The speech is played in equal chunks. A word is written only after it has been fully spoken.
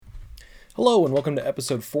Hello and welcome to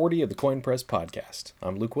episode 40 of the Coin Press podcast.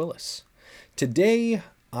 I'm Luke Willis. Today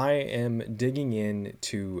I am digging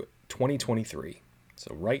into 2023.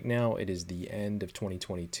 So right now it is the end of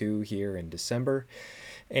 2022 here in December,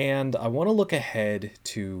 and I want to look ahead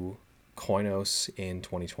to Coinos in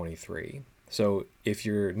 2023. So if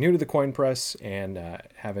you're new to the Coin Press and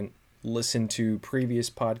haven't listened to previous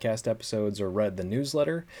podcast episodes or read the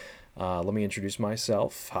newsletter, let me introduce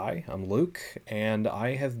myself. Hi, I'm Luke, and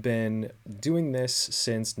I have been doing this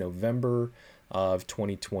since November of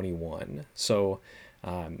 2021. So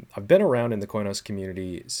I've been around in the Coinos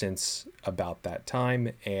community since about that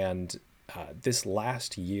time, and this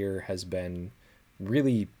last year has been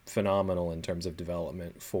really phenomenal in terms of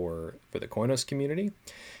development for the Coinos community,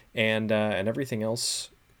 and everything else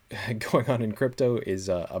going on in crypto is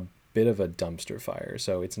a bit of a dumpster fire.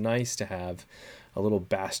 So it's nice to have a little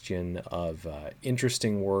bastion of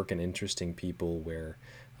interesting work and interesting people where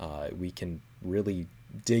we can really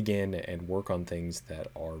dig in and work on things that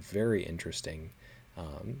are very interesting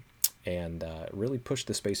and really push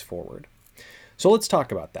the space forward. So let's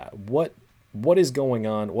talk about that. What is going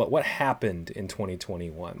on? What happened in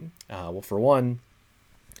 2021? Well, for one,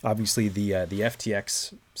 obviously the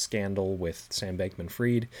FTX scandal with Sam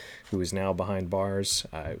Bankman-Fried, who is now behind bars,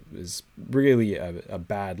 is really a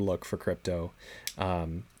bad look for crypto,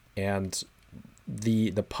 and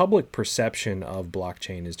the public perception of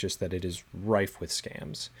blockchain is just that it is rife with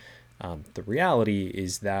scams. The reality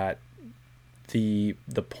is that the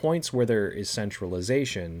points where there is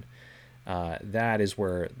centralization, that is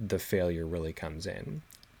where the failure really comes in.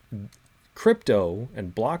 Crypto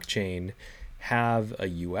and blockchain have a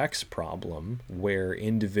UX problem where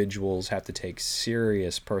individuals have to take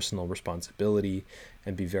serious personal responsibility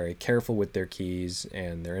and be very careful with their keys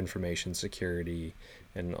and their information security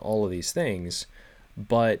and all of these things.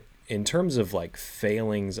 But in terms of like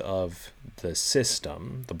failings of the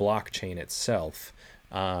system, the blockchain itself,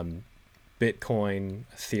 Bitcoin,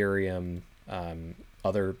 Ethereum,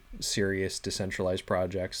 other serious decentralized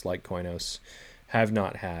projects like Coinos have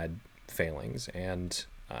not had failings, and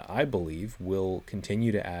I believe will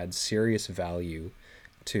continue to add serious value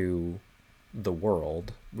to the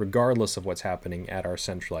world, regardless of what's happening at our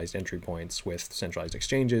centralized entry points with centralized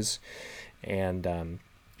exchanges and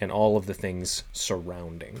all of the things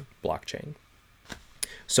surrounding blockchain.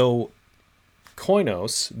 So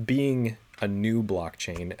Coinos, being a new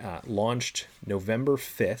blockchain, launched November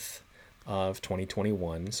 5th of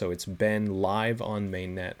 2021. So it's been live on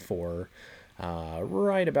mainnet for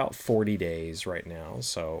right about 40 days right now,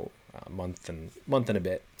 so a month and a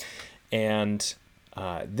bit. And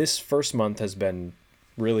this first month has been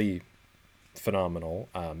really phenomenal.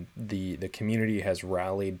 The community has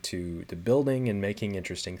rallied to building and making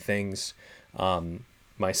interesting things.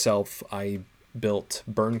 Myself, I built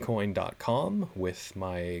burncoin.com with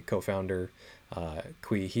my co-founder,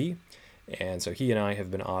 Kui He. And so he and I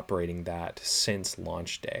have been operating that since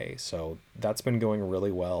launch day. So that's been going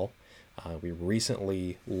really well. We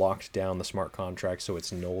recently locked down the smart contract so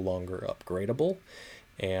it's no longer upgradable,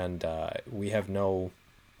 and we have no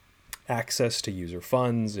access to user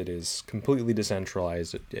funds. It is completely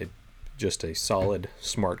decentralized. It just a solid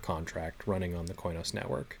smart contract running on the Coinos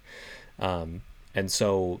network. And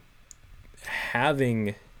so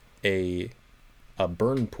having a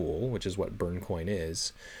burn pool, which is what Burncoin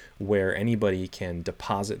is, where anybody can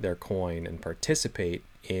deposit their coin and participate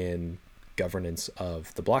in governance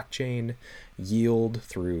of the blockchain, yield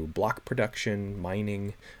through block production,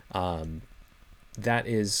 mining,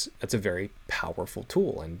 that's a very powerful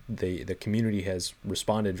tool, and the community has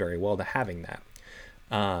responded very well to having that.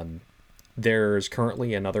 There's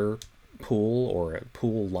currently another pool or a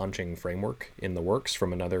pool launching framework in the works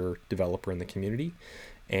from another developer in the community,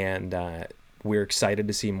 and we're excited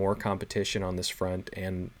to see more competition on this front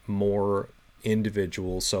and more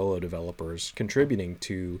individual solo developers contributing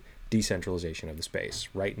to decentralization of the space.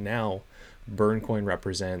 Right now, Burncoin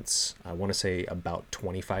represents, I want to say, about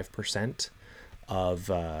 25% of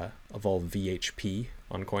all VHP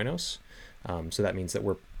on Coinos. So that means that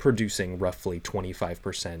we're producing roughly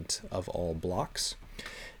 25% of all blocks,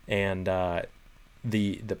 and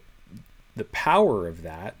the power of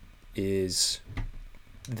that is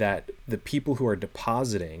that the people who are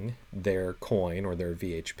depositing their coin or their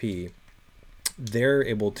VHP, they're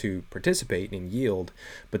able to participate in yield,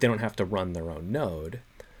 but they don't have to run their own node.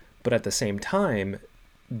 But at the same time,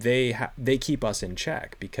 they keep us in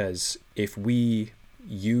check, because if we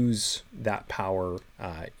use that power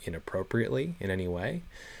inappropriately in any way,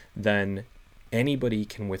 then anybody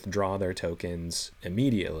can withdraw their tokens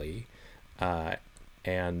immediately,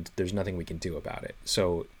 and there's nothing we can do about it.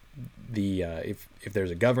 So if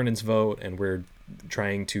there's a governance vote and we're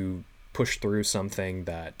trying to push through something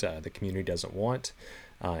that the community doesn't want,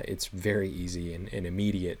 it's very easy and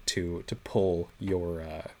immediate to pull your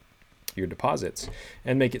deposits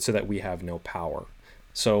and make it so that we have no power.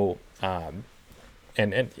 So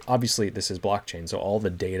and obviously this is blockchain, so all the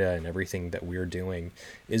data and everything that we're doing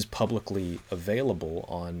is publicly available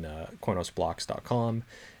on coinosblocks.com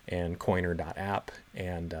and coiner.app,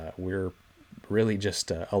 and we're really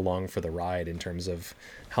just along for the ride in terms of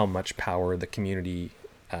how much power the community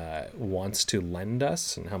wants to lend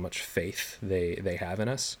us and how much faith they have in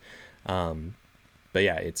us. But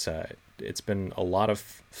yeah, it's been a lot of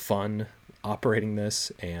fun operating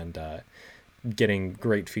this and getting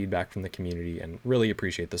great feedback from the community, and really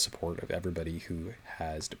appreciate the support of everybody who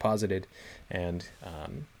has deposited and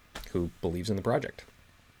who believes in the project.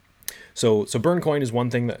 So BurnCoin is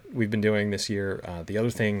one thing that we've been doing this year. The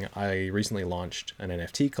other thing, I recently launched an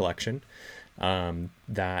NFT collection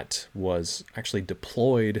that was actually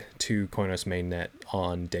deployed to Coinos mainnet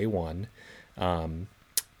on day one.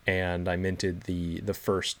 And I minted the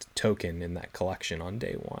first token in that collection on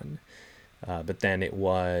day one. But then it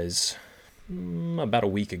was about a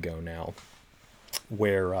week ago now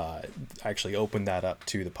where I actually opened that up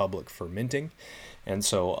to the public for minting. And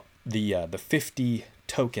so the 50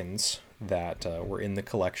 tokens that were in the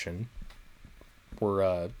collection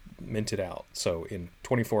were minted out. So in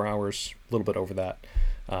 24 hours, a little bit over that,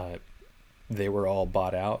 they were all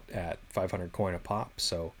bought out at 500 coin a pop.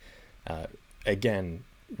 So again,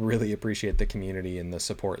 really appreciate the community and the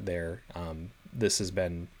support there. This has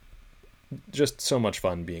been just so much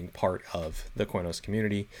fun being part of the Coinos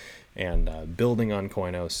community and building on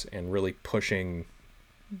Coinos and really pushing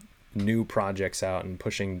new projects out and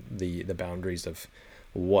pushing the boundaries of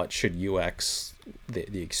what should UX,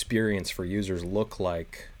 the experience for users, look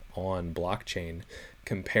like on blockchain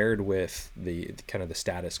compared with the kind of the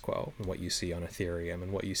status quo and what you see on Ethereum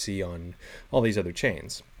and what you see on all these other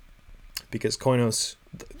chains. Because Coinos,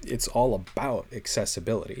 it's all about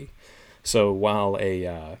accessibility. So while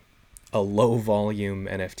a low volume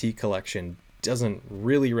NFT collection doesn't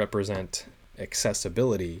really represent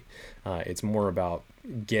accessibility, it's more about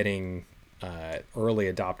getting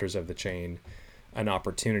early adopters of the chain an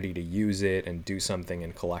opportunity to use it and do something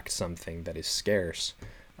and collect something that is scarce,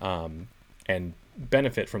 and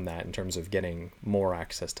benefit from that in terms of getting more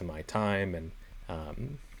access to my time and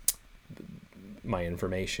my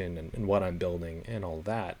information and what I'm building and all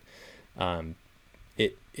that.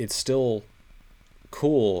 It's still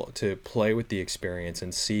cool to play with the experience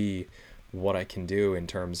and see what I can do in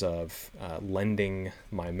terms of lending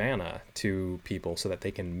my mana to people so that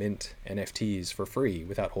they can mint NFTs for free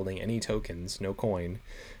without holding any tokens, no coin,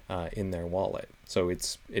 in their wallet. So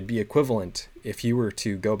it'd be equivalent if you were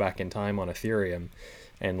to go back in time on Ethereum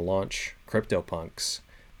and launch CryptoPunks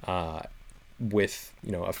with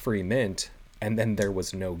a free mint, and then there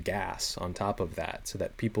was no gas on top of that, so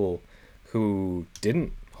that people who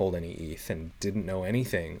didn't hold any ETH and didn't know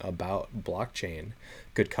anything about blockchain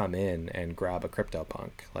could come in and grab a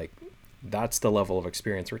CryptoPunk. Like, that's the level of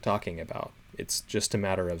experience we're talking about. It's just a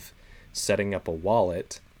matter of setting up a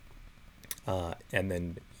wallet and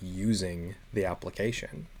then using the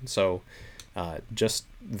application. So just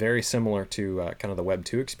very similar to kind of the Web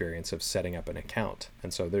 2 experience of setting up an account.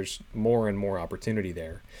 And so there's more and more opportunity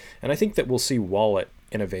there. And I think that we'll see wallet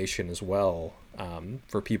innovation as well,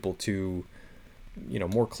 for people to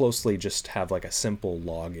more closely just have like a simple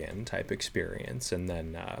login type experience, and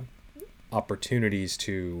then opportunities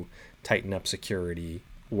to tighten up security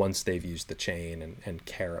once they've used the chain and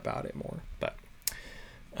care about it more. But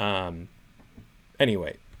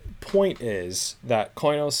anyway, point is that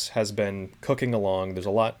Coinos has been cooking along. There's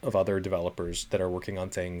a lot of other developers that are working on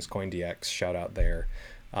things. CoinDX, shout out there,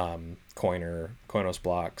 Coiner, Coinos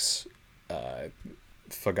Blocks,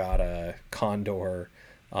 Fagata, Condor,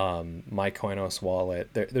 my Coinos wallet.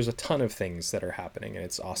 There's a ton of things that are happening, and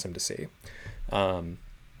it's awesome to see.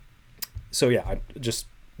 So yeah, I'm just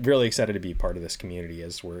really excited to be part of this community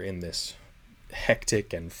as we're in this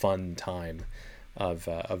hectic and fun time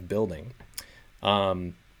of building.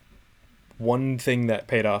 One thing that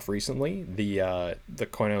paid off recently, the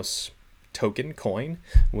Coinos token coin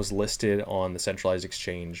was listed on the centralized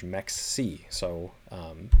exchange MEXC. So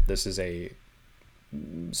this is a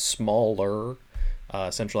smaller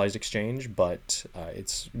centralized exchange, but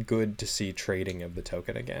it's good to see trading of the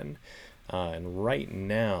token again. And right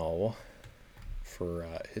now, for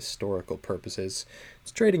historical purposes,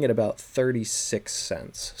 it's trading at about 36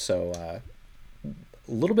 cents. So a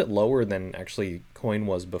little bit lower than actually coin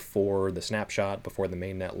was before the snapshot, before the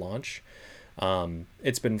mainnet launch.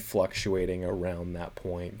 It's been fluctuating around that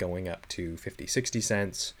point, going up to 50, 60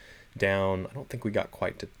 cents, down. I don't think we got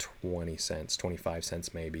quite to 20 cents, 25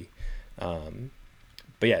 cents maybe.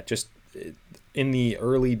 But yeah, just in the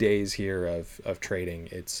early days here of trading,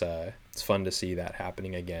 it's fun to see that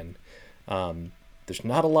happening again. There's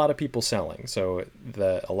not a lot of people selling, so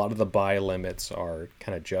a lot of the buy limits are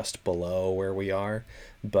kind of just below where we are,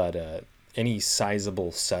 but any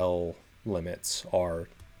sizable sell limits are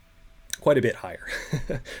quite a bit higher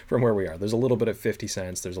from where we are. There's a little bit at 50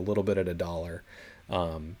 cents, there's a little bit at $1,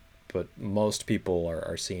 but most people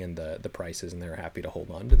are seeing the prices and they're happy to hold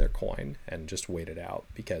on to their coin and just wait it out,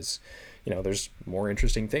 because there's more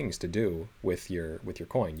interesting things to do with your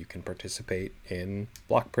coin. You can participate in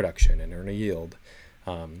block production and earn a yield.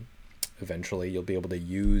 Eventually you'll be able to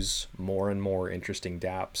use more and more interesting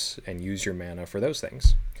dApps and use your mana for those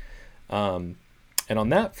things. And on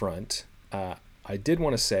that front, I did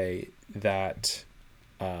want to say that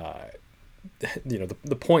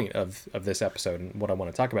the point of this episode and what I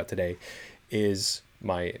want to talk about today is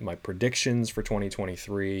my predictions for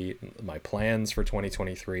 2023, my plans for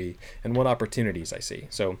 2023, and what opportunities I see.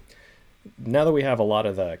 So now that we have a lot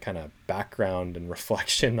of the kind of background and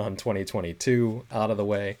reflection on 2022 out of the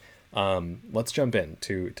way, let's jump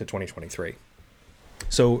into 2023.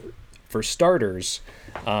 So for starters,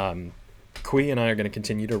 Kui and I are going to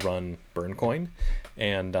continue to run Burncoin,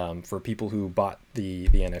 and for people who bought the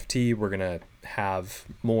NFT, we're going to have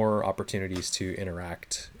more opportunities to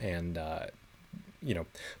interact and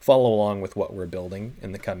follow along with what we're building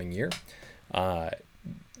in the coming year,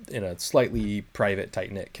 in a slightly private,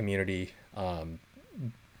 tight-knit community,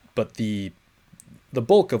 but the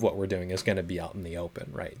bulk of what we're doing is going to be out in the open,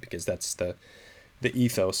 right? Because that's the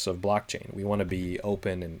ethos of blockchain. We want to be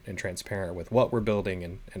open and transparent with what we're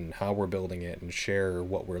building and how we're building it, and share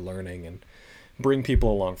what we're learning and bring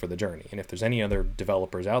people along for the journey. And if there's any other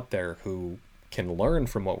developers out there who can learn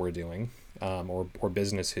from what we're doing, or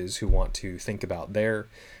businesses who want to think about their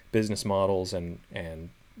business models and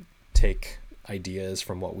take ideas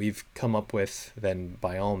from what we've come up with, then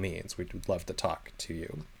by all means, we'd love to talk to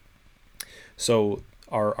you. So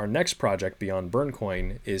our next project beyond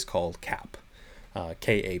Burncoin is called CAP.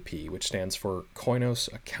 KAP, which stands for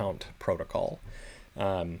Koinos Account Protocol.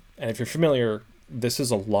 And if you're familiar, this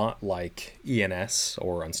is a lot like ENS,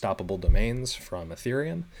 or Unstoppable Domains from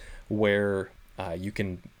Ethereum, where you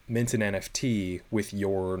can mint an NFT with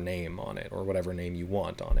your name on it, or whatever name you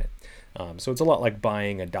want on it. So it's a lot like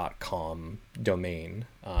buying a .com domain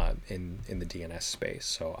in the DNS space.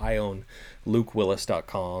 So I own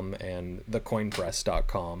LukeWillis.com and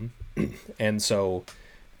thecoinpress.com. And so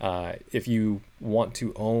if you want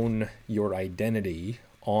to own your identity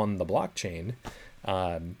on the blockchain,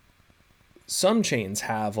 some chains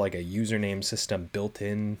have like a username system built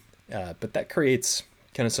in, but that creates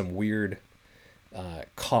kind of some weird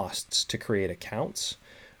costs to create accounts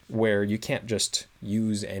where you can't just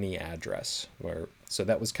use any address. So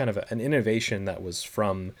that was kind of an innovation that was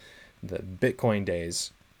from the Bitcoin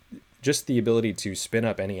days, just the ability to spin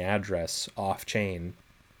up any address off chain.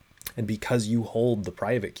 And because you hold the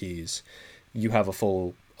private keys, you have a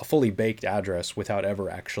fully baked address without ever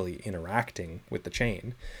actually interacting with the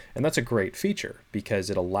chain. And that's a great feature because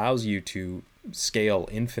it allows you to scale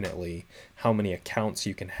infinitely how many accounts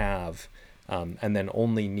you can have, and then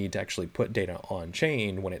only need to actually put data on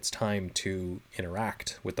chain when it's time to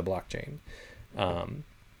interact with the blockchain.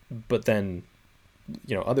 But then,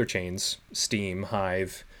 other chains, Steem,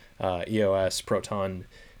 Hive, EOS, Proton,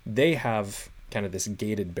 they have kind of this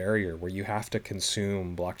gated barrier where you have to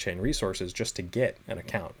consume blockchain resources just to get an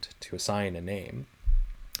account, to assign a name.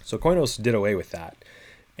 So Koinos did away with that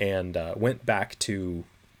and went back to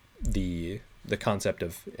the concept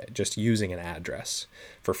of just using an address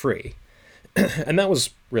for free. And that was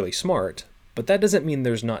really smart, but that doesn't mean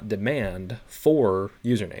there's not demand for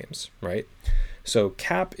usernames, right? So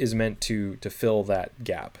CAP is meant to fill that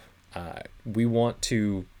gap. We want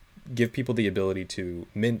to give people the ability to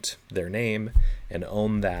mint their name and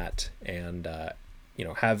own that, and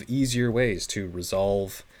have easier ways to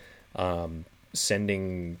resolve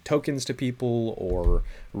sending tokens to people, or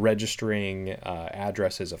registering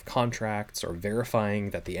addresses of contracts, or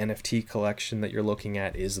verifying that the NFT collection that you're looking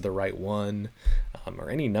at is the right one, or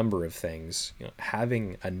any number of things.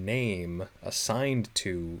 Having a name assigned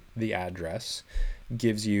to the address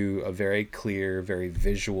gives you a very clear, very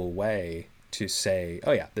visual way to say,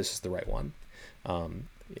 oh yeah, this is the right one.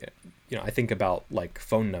 I think about like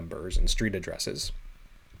phone numbers and street addresses.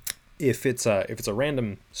 if it's a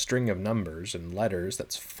random string of numbers and letters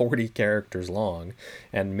that's 40 characters long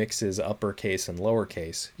and mixes uppercase and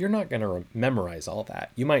lowercase, you're not going to memorize all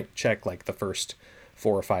that. You might check like the first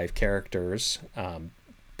 4 or 5 characters,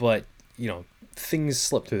 but things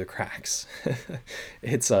slip through the cracks.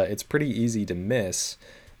 It's pretty easy to miss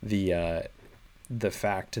the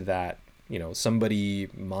fact that somebody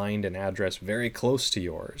mined an address very close to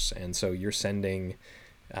yours, and so you're sending.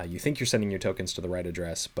 You think you're sending your tokens to the right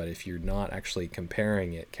address, but if you're not actually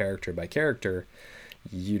comparing it character by character,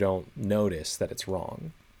 you don't notice that it's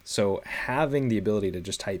wrong. So having the ability to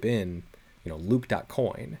just type in,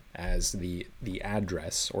 Luke.coin as the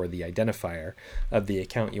address or the identifier of the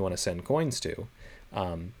account you want to send coins to,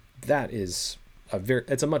 that is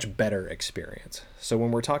it's a much better experience. So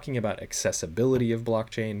when we're talking about accessibility of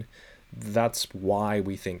blockchain, that's why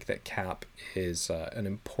we think that CAP is an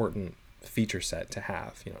important feature set to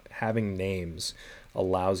have. Having names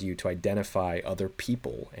allows you to identify other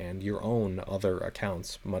people and your own other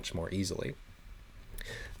accounts much more easily.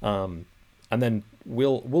 And then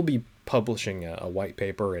we'll be publishing a white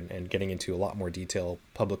paper and getting into a lot more detail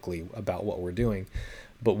publicly about what we're doing.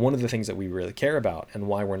 But one of the things that we really care about, and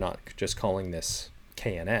why we're not just calling this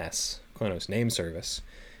KNS, Koinos Name Service,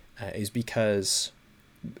 is because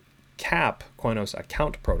CAP, Koinos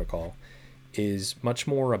Account Protocol, is much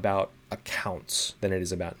more about accounts than it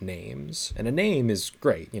is about names. And a name is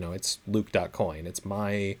great. It's Luke.coin. It's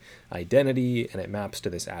my identity, and it maps to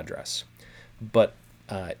this address. But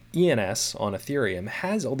ENS on Ethereum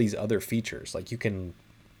has all these other features. Like you can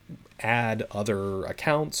add other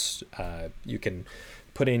accounts. You can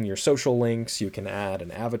put in your social links. You can add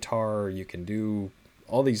an avatar. You can do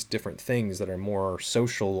all these different things that are more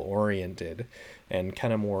social oriented and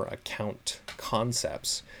kind of more account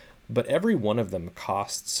concepts. But every one of them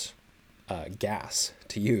costs gas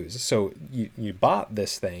to use. So you bought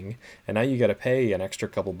this thing, and now you got to pay an extra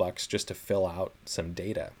couple bucks just to fill out some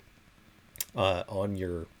data on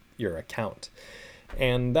your account,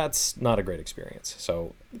 and that's not a great experience.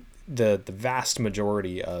 So the vast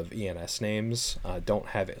majority of ENS names don't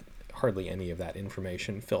have hardly any of that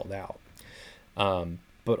information filled out.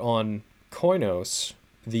 But on Koinos,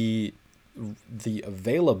 the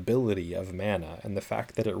availability of mana and the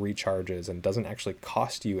fact that it recharges and doesn't actually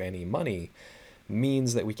cost you any money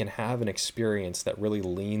means that we can have an experience that really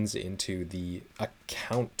leans into the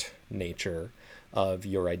account nature of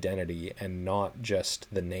your identity and not just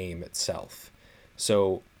the name itself.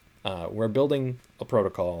 So we're building a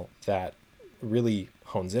protocol that really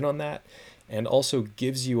hones in on that and also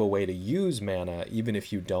gives you a way to use mana even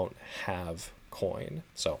if you don't have coin.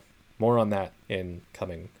 So more on that in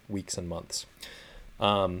coming weeks and months.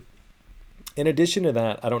 In addition to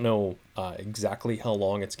that, I don't know exactly how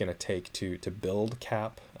long it's going to take to build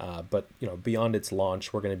CAP, but beyond its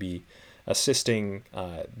launch, we're going to be assisting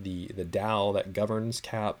the DAO that governs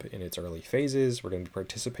CAP in its early phases. We're going to be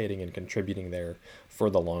participating and contributing there for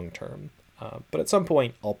the long term. But at some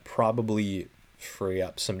point, I'll probably free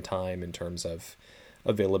up some time in terms of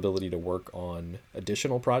availability to work on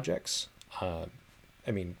additional projects.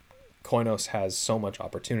 Koinos has so much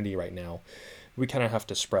opportunity right now. We kind of have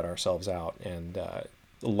to spread ourselves out and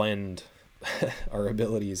lend our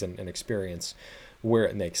abilities and experience where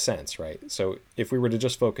it makes sense, right? So if we were to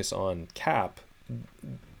just focus on CAP,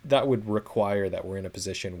 that would require that we're in a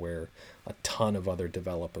position where a ton of other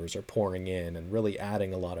developers are pouring in and really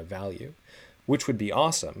adding a lot of value, which would be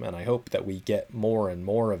awesome. And I hope that we get more and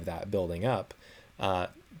more of that building up.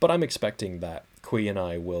 But I'm expecting that Kui and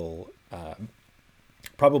I will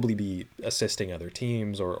probably be assisting other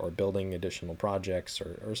teams or building additional projects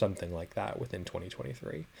or something like that within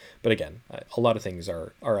 2023. But again, a lot of things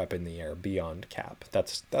are up in the air beyond CAP.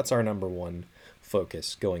 That's our number one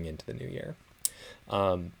focus going into the new year.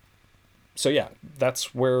 So yeah,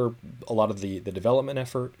 that's where a lot of the development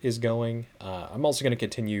effort is going. I'm also going to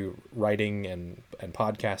continue writing and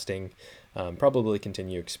podcasting, probably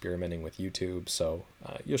continue experimenting with YouTube. So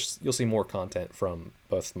you'll see more content from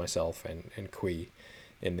both myself and Kui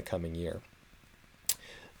in the coming year.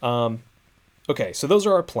 Okay, so those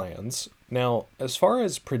are our plans. Now, as far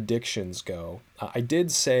as predictions go, I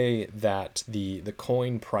did say that the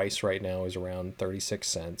coin price right now is around 36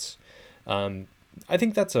 cents. I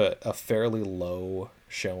think that's a fairly low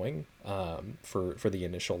showing for the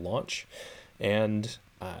initial launch. And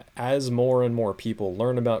as more and more people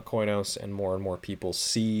learn about Koinos and more people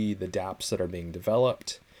see the dApps that are being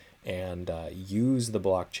developed and use the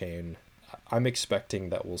blockchain, I'm expecting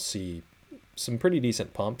that we'll see some pretty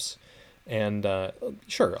decent pumps. And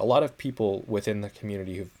sure, a lot of people within the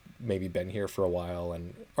community who've maybe been here for a while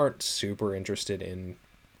and aren't super interested in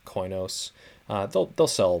Coinos. They'll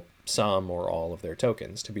sell some or all of their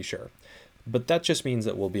tokens, to be sure, but that just means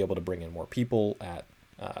that we'll be able to bring in more people at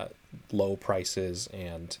low prices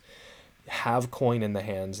and have coin in the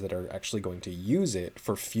hands that are actually going to use it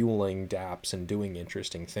for fueling dApps and doing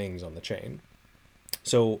interesting things on the chain.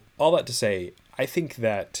 So all that to say, I think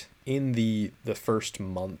that in the first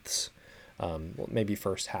months, maybe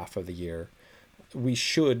first half of the year, we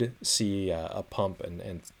should see a pump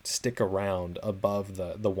and stick around above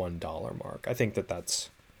the $1 mark. I think that that's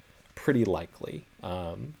pretty likely.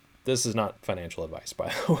 This is not financial advice,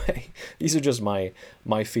 by the way. These are just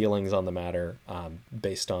my feelings on the matter,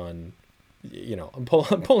 based on, I'm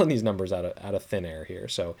pulling these numbers out of thin air here.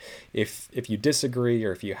 So if you disagree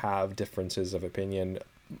or if you have differences of opinion,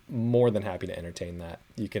 more than happy to entertain that.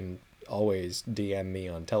 You can always DM me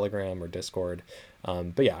on Telegram or Discord.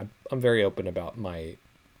 But yeah, I'm very open about my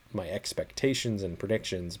expectations and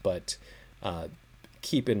predictions, but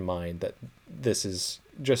keep in mind that this is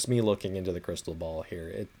just me looking into the crystal ball here.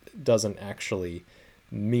 It doesn't actually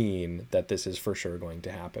mean that this is for sure going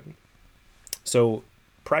to happen. So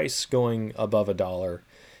price going above $1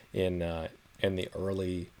 in the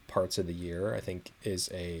early parts of the year, I think, is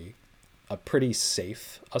a pretty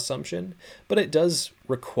safe assumption, but it does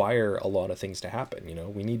require a lot of things to happen.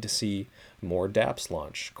 We need to see more dApps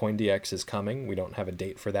launch. CoinDX is coming. We don't have a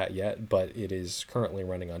date for that yet, but it is currently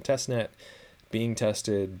running on testnet, being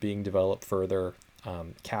tested, being developed further.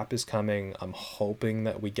 CAP is coming. I'm hoping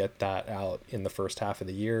that we get that out in the first half of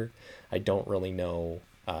the year. I don't really know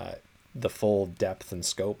the full depth and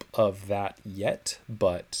scope of that yet,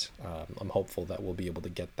 but I'm hopeful that we'll be able to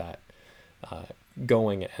get that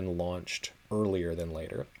going and launched earlier than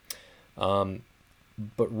later.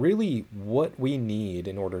 But really what we need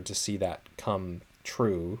in order to see that come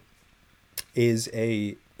true is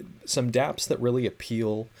some dApps that really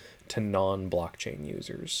appeal to non-blockchain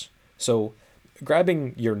users. So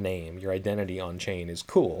grabbing your name, your identity on chain is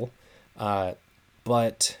cool,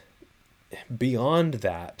 but beyond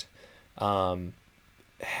that,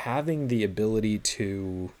 having the ability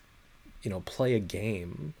to play a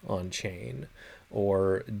game on chain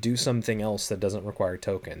or do something else that doesn't require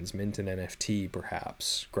tokens, mint an NFT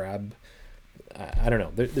perhaps, grab, I don't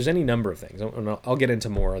know, there's any number of things. I'll get into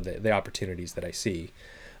more of the opportunities that I see,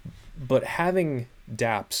 but having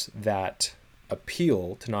dApps that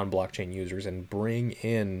appeal to non-blockchain users and bring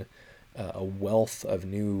in a wealth of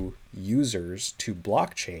new users to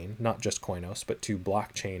blockchain, not just Coinos, but to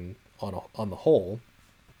blockchain on the whole,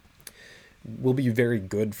 will be very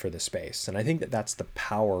good for the space. And I think that that's the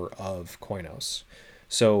power of Coinos.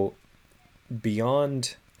 So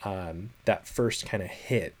beyond that first kind of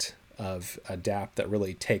hit of a dApp that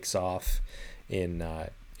really takes off in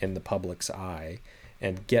the public's eye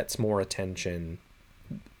and gets more attention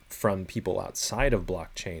from people outside of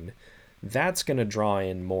blockchain, that's going to draw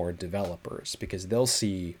in more developers because they'll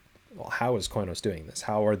see, well, how is Coinos doing this?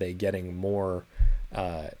 How are they getting more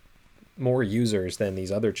users than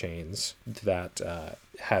these other chains that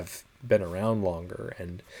have been around longer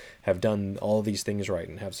and have done all these things right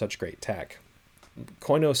and have such great tech?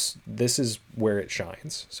 Coinos, this is where it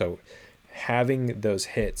shines. So having those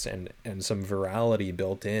hits and some virality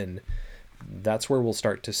built in, that's where we'll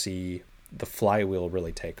start to see the flywheel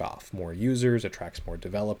really take off. More users attracts more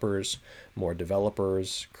developers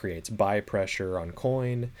creates buy pressure on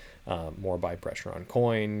coin, more buy pressure on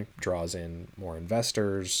coin draws in more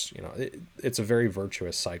investors. It's a very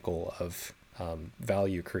virtuous cycle of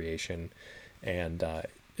value creation, and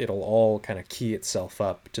it'll all kind of key itself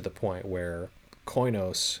up to the point where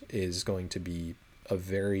Coinos is going to be a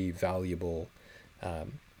very valuable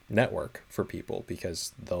network for people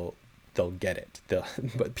because they'll get it.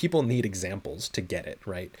 But people need examples to get it,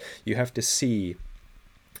 right? You have to see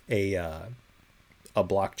a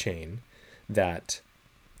blockchain that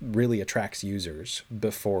really attracts users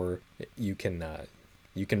before you can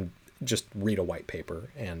just read a white paper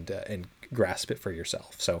and grasp it for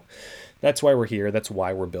yourself. So that's why we're here. That's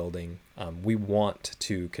why we're building. We want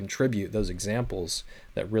to contribute those examples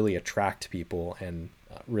that really attract people and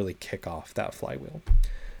really kick off that flywheel.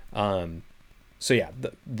 So yeah,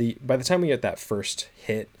 by the time we get that first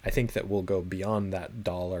hit, I think that we'll go beyond that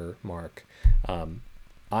dollar mark.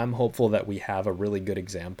 I'm hopeful that we have a really good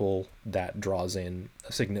example that draws in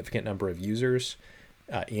a significant number of users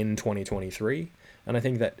in 2023. And I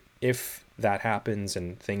think that if that happens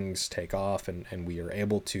and things take off and we are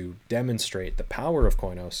able to demonstrate the power of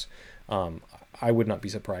Coinos, I would not be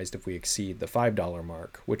surprised if we exceed the $5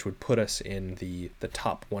 mark, which would put us in the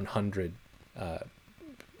top 100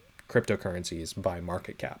 cryptocurrencies by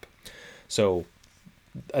market cap. So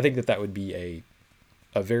I think that would be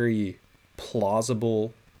a very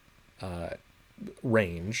plausible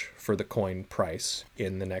range for the coin price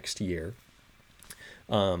in the next year.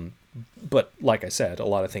 But like I said, a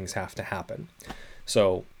lot of things have to happen.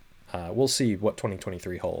 So we'll see what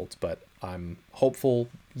 2023 holds, but I'm hopeful,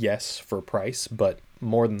 yes, for price, but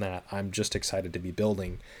more than that, I'm just excited to be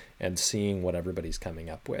building and seeing what everybody's coming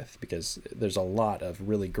up with, because there's a lot of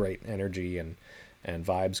really great energy and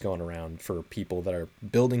vibes going around for people that are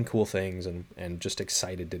building cool things and just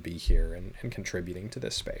excited to be here and contributing to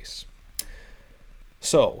this space.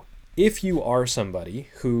 So if you are somebody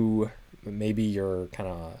who maybe you're kind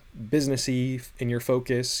of businessy in your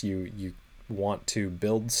focus, you want to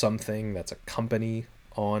build something that's a company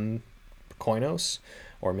on Koinos,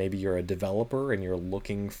 or maybe you're a developer and you're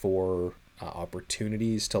looking for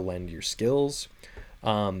opportunities to lend your skills,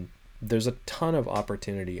 there's a ton of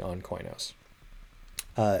opportunity on Koinos.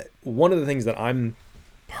 One of the things that I'm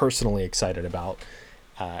personally excited about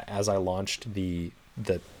as I launched the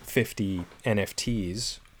 50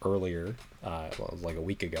 NFTs earlier, like a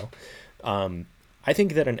week ago, I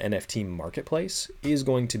think that an NFT marketplace is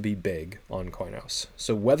going to be big on Koinos.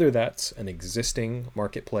 So whether that's an existing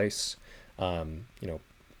marketplace,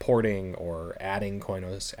 porting or adding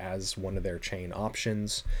Koinos as one of their chain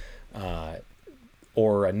options,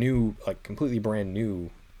 or a new, like completely brand new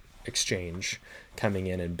exchange coming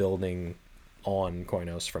in and building on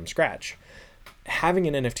Koinos from scratch, having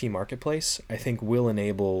an NFT marketplace, I think, will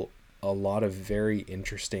enable a lot of very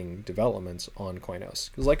interesting developments on Koinos.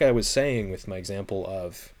 Because like I was saying with my example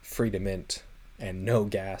of free to mint and no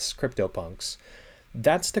gas CryptoPunks,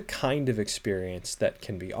 that's the kind of experience that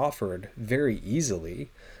can be offered very easily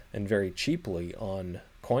and very cheaply on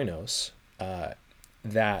Koinos,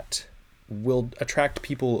 that will attract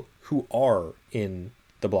people who are in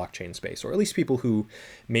the blockchain space, or at least people who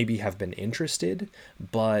maybe have been interested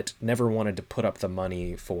but never wanted to put up the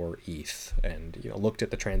money for ETH, and looked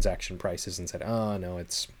at the transaction prices and said, oh no,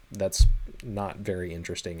 that's not very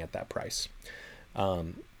interesting at that price.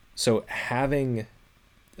 So having,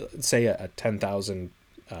 say, a 10,000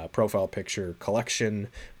 profile picture collection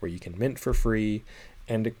where you can mint for free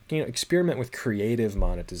and experiment with creative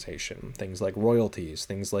monetization, things like royalties,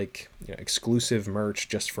 things like exclusive merch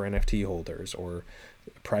just for NFT holders, or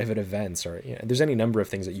private events, or there's any number of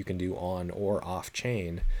things that you can do on or off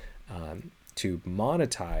chain to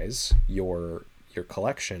monetize your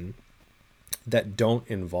collection that don't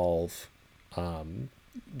involve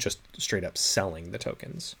just straight up selling the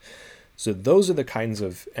tokens. So those are the kinds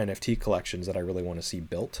of NFT collections that I really want to see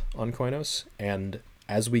built on Koinos. And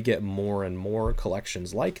as we get more and more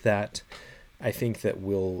collections like that, I think that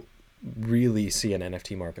we'll really see an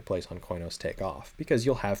NFT marketplace on Koinos take off, because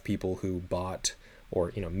you'll have people who bought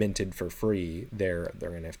or minted for free their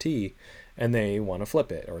NFT, and they want to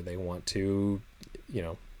flip it, or they want to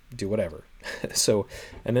do whatever. So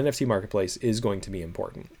an NFT marketplace is going to be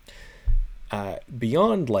important.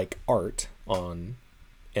 Beyond like art on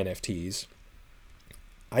NFTs,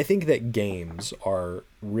 I think that games are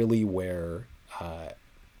really where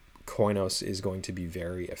Koinos is going to be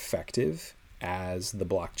very effective as the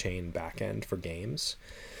blockchain backend for games,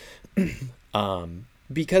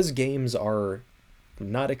 because games are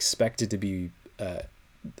not expected to be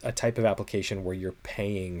a type of application where you're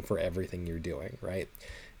paying for everything you're doing, right?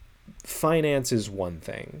 Finance is one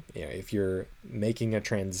thing. If you're making a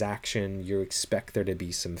transaction, you expect there to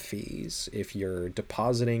be some fees. If you're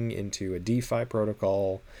depositing into a DeFi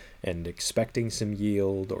protocol and expecting some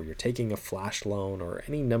yield, or you're taking a flash loan, or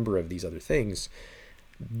any number of these other things,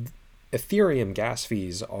 Ethereum gas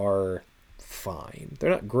fees are fine. They're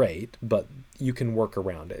not great, but you can work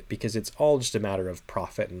around it, because it's all just a matter of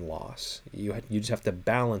profit and loss. You just have to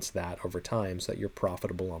balance that over time so that you're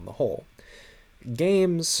profitable on the whole.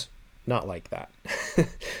 Games, not like that.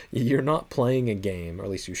 You're not playing a game, or at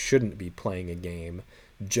least you shouldn't be playing a game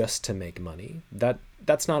just to make money.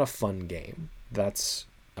 That's not a fun game. That's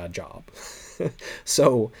a job.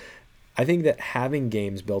 So I think that having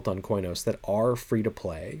games built on Koinos that are free to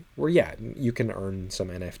play, where you can earn some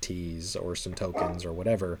NFTs or some tokens or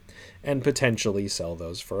whatever, and potentially sell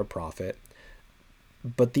those for a profit,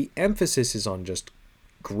 but the emphasis is on just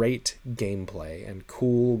great gameplay and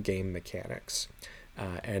cool game mechanics,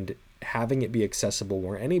 and having it be accessible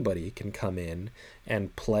where anybody can come in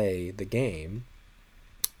and play the game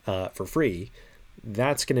for free.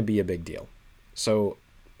 That's going to be a big deal. So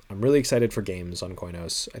I'm really excited for games on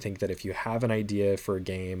Koinos. I think that if you have an idea for a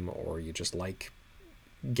game, or you just like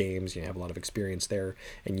games, you have a lot of experience there,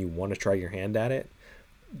 and you want to try your hand at it,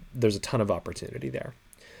 there's a ton of opportunity there.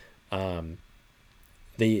 A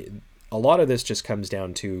lot of this just comes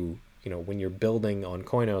down to, when you're building on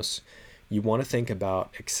Koinos, you want to think about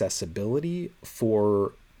accessibility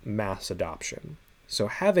for mass adoption. So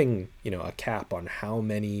having, a cap on how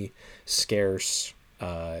many scarce,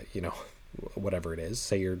 whatever it is,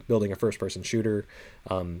 say you're building a first-person shooter,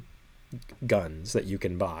 guns that you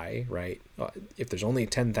can buy, right? If there's only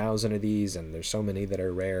 10,000 of these and there's so many that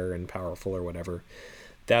are rare and powerful or whatever,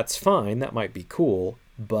 that's fine. That might be cool,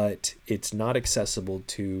 but it's not accessible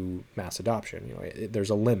to mass adoption. There's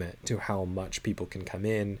a limit to how much people can come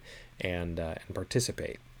in and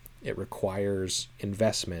participate. It requires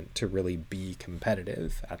investment to really be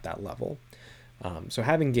competitive at that level. So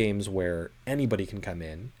having games where anybody can come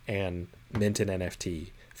in and mint an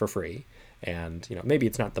NFT for free, and maybe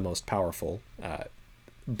it's not the most powerful,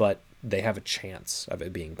 but they have a chance of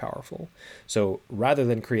it being powerful. So rather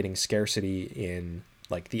than creating scarcity in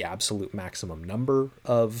like the absolute maximum number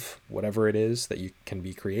of whatever it is that you can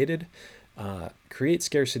be created, create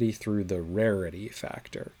scarcity through the rarity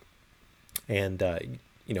factor, and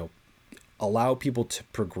allow people to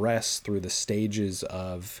progress through the stages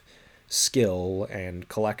of skill and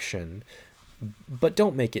collection, but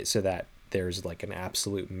don't make it so that there's like an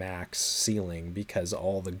absolute max ceiling because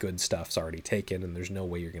all the good stuff's already taken and there's no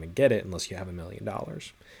way you're going to get it unless you have $1 million.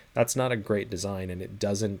 That's not a great design, and it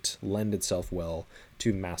doesn't lend itself well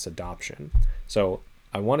to mass adoption. So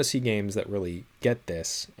I want to see games that really get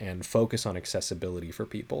this and focus on accessibility for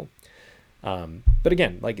people. But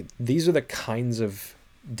again, like these are the kinds of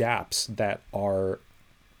dApps that are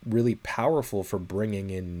really powerful for bringing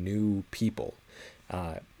in new people.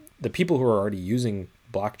 The people who are already using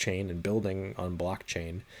blockchain and building on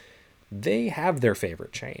blockchain, they have their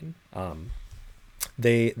favorite chain.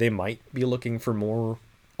 They might be looking for more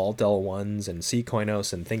Alt L1s and see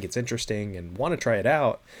Koinos and think it's interesting and want to try it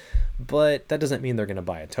out, but that doesn't mean they're going to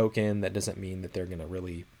buy a token. That doesn't mean that they're going to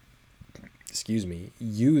really,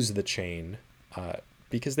 use the chain,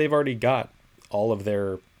 because they've already got all of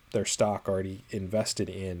their stock already invested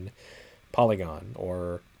in Polygon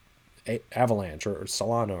or Avalanche or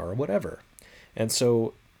Solana or whatever. And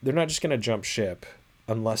so they're not just going to jump ship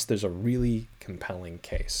unless there's a really compelling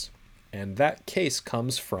case. And that case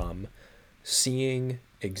comes from seeing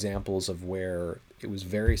examples of where it was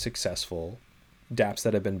very successful, dApps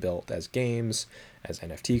that have been built as games, as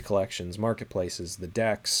NFT collections, marketplaces, the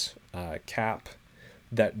DEX, CAP,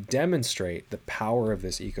 that demonstrate the power of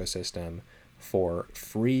this ecosystem for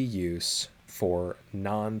free use for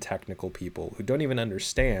non-technical people who don't even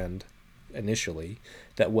understand initially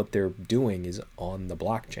that what they're doing is on the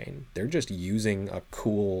blockchain. They're just using a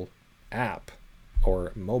cool app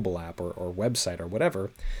or mobile app or website or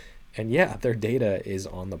whatever. And yeah, their data is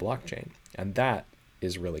on the blockchain. And that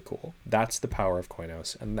is really cool. That's the power of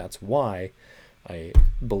Koinos. And that's why I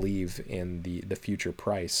believe in the future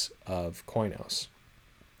price of Koinos,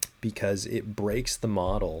 because it breaks the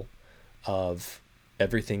model of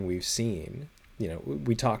everything we've seen.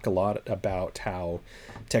 We talk a lot about how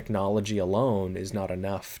technology alone is not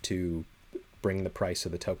enough to bring the price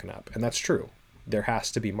of the token up. And that's true. There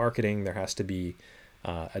has to be marketing, there has to be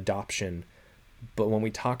adoption. But when we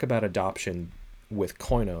talk about adoption with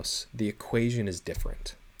Koinos, the equation is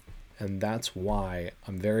different. And that's why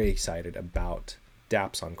I'm very excited about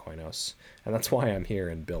dApps on Koinos. And that's why I'm here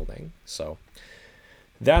and building. So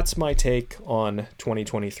that's my take on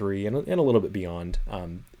 2023 and a little bit beyond.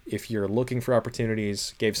 If you're looking for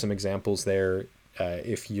opportunities, gave some examples there.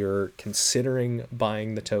 If you're considering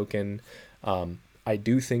buying the token, I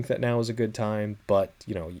do think that now is a good time, but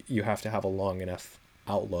you have to have a long enough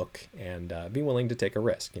outlook and be willing to take a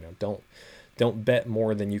risk. Don't bet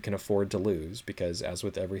more than you can afford to lose, because as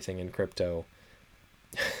with everything in crypto,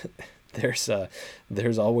 there's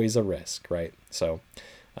always a risk, right? So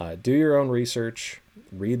do your own research,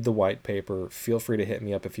 read the white paper. Feel free to hit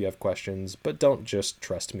me up if you have questions, but don't just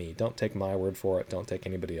trust me. Don't take my word for it. Don't take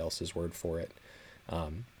anybody else's word for it.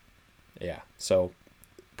 So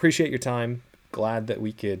appreciate your time. Glad that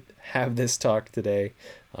we could have this talk today,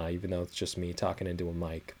 even though it's just me talking into a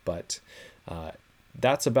mic. But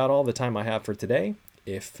that's about all the time I have for today.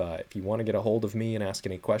 If you want to get a hold of me and ask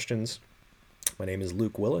any questions, my name is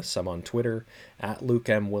Luke Willis. I'm on Twitter at Luke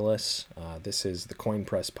M. Willis. This is the Coin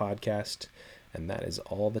Press Podcast, and that is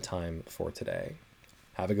all the time for today.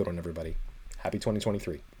 Have a good one, everybody. Happy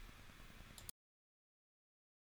 2023.